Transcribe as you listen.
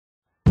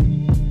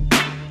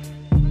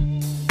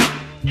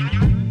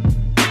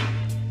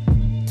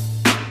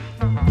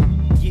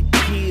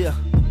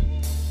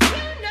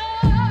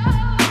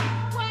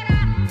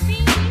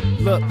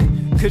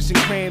Kush and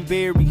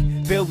cranberry,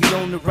 velvet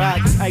on the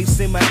rocks.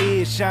 Ice in my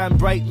ears, shine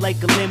bright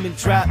like a lemon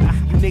drop.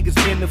 You niggas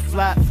been to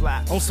flop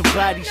on some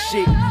body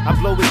shit. I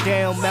blow it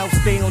down, mouth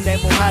stay on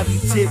that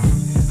Mojave tip.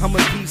 I'm a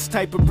peace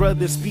type of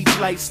brother, speech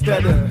like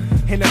stutter.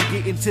 And I'm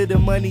getting to the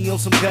money on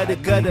some gutter.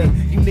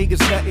 You niggas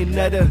nothing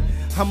nutter.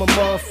 I'm a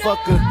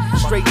motherfucker,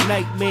 straight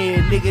nightmare.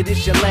 Nigga,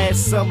 this your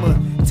last summer.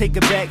 Take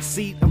a back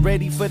seat, I'm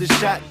ready for the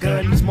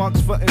shotgun. These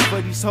marks frontin'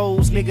 for these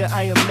hoes, nigga,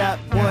 I am not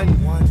one.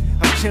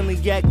 I'm chillin',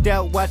 yacked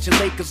out, watching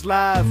Lakers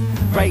live.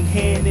 Right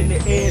hand in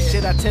the air,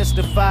 shit, I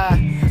testify.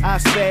 I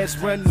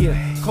spaz run ya,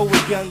 cold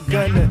young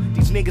gunner.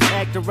 These niggas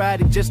act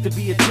erotic just to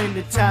be a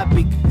trending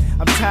topic.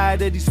 I'm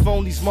tired of these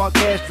phonies, Mark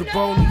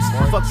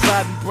Astrobronies. Fuck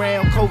Bobby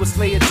Brown, Cobra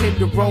Slayer,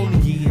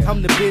 Tenderoni.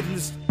 I'm the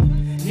business,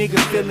 nigga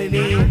filling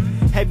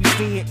in. Have you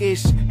seen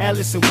Ish,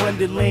 Alice in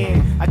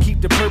Wonderland? I keep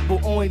the purple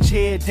orange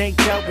hair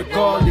danked out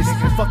regardless.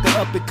 Fuck a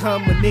up and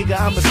come a nigga,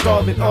 I'm a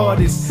starving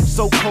artist.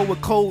 Soco a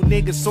cold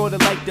nigga, sorta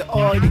like the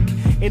Arctic.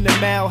 In the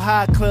Mile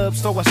High Club,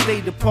 so I stay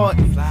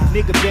departed.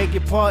 Nigga, beg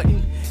your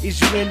pardon, is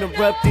you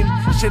interrupting?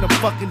 Shit, I'm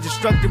fucking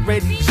destructive,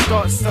 ready to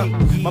start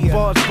something. My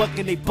bars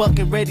bucking, they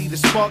bucking, ready to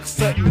spark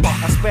something.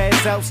 I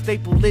spaz out,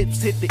 staple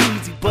lips, hit the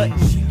easy button.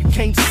 You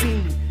can't see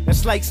me,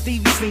 that's like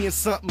Stevie seeing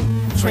something.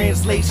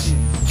 Translation,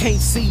 can't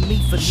see me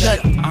for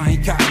nothing. I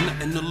ain't got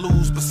nothing to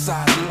lose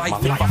besides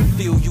life. If I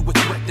feel you a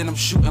threat, then I'm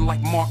shooting like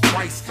Mark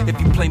Price. If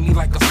you play me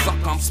like a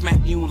sucker, I'm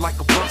smacking you like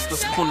a buster.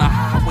 On the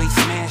highway,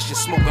 smash you,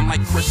 smoking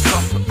like Chris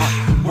Tucker.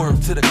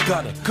 Word to the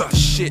gutter,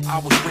 shit I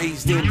was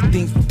raised in. The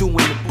things we do in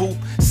the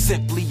booth,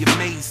 simply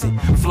amazing.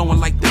 Flowing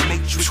like the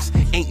Matrix,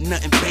 ain't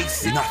nothing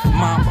basic.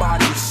 Mind,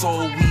 body, and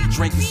soul, we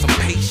drinking some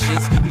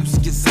patience.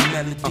 Music is a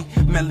melody,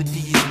 melody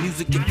is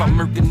music. If I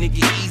murk a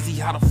nigga easy,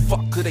 how the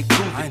fuck could they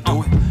prove it? I ain't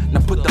do it. Now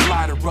put the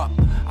lighter up.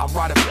 I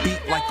ride a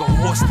beat like a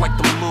horse, like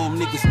the little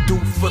niggas do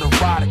for the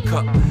Ryder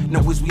Cup.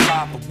 Now is we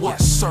live for what?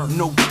 Yes, sir.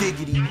 No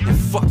diggity. And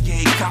fuck you,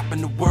 ain't cop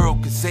in the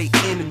world, cause they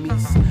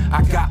enemies.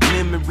 I got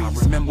memories.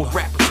 I remember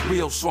rap is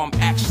real, so I'm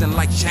acting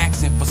like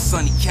Jackson for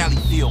sunny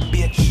Califield,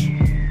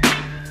 bitch.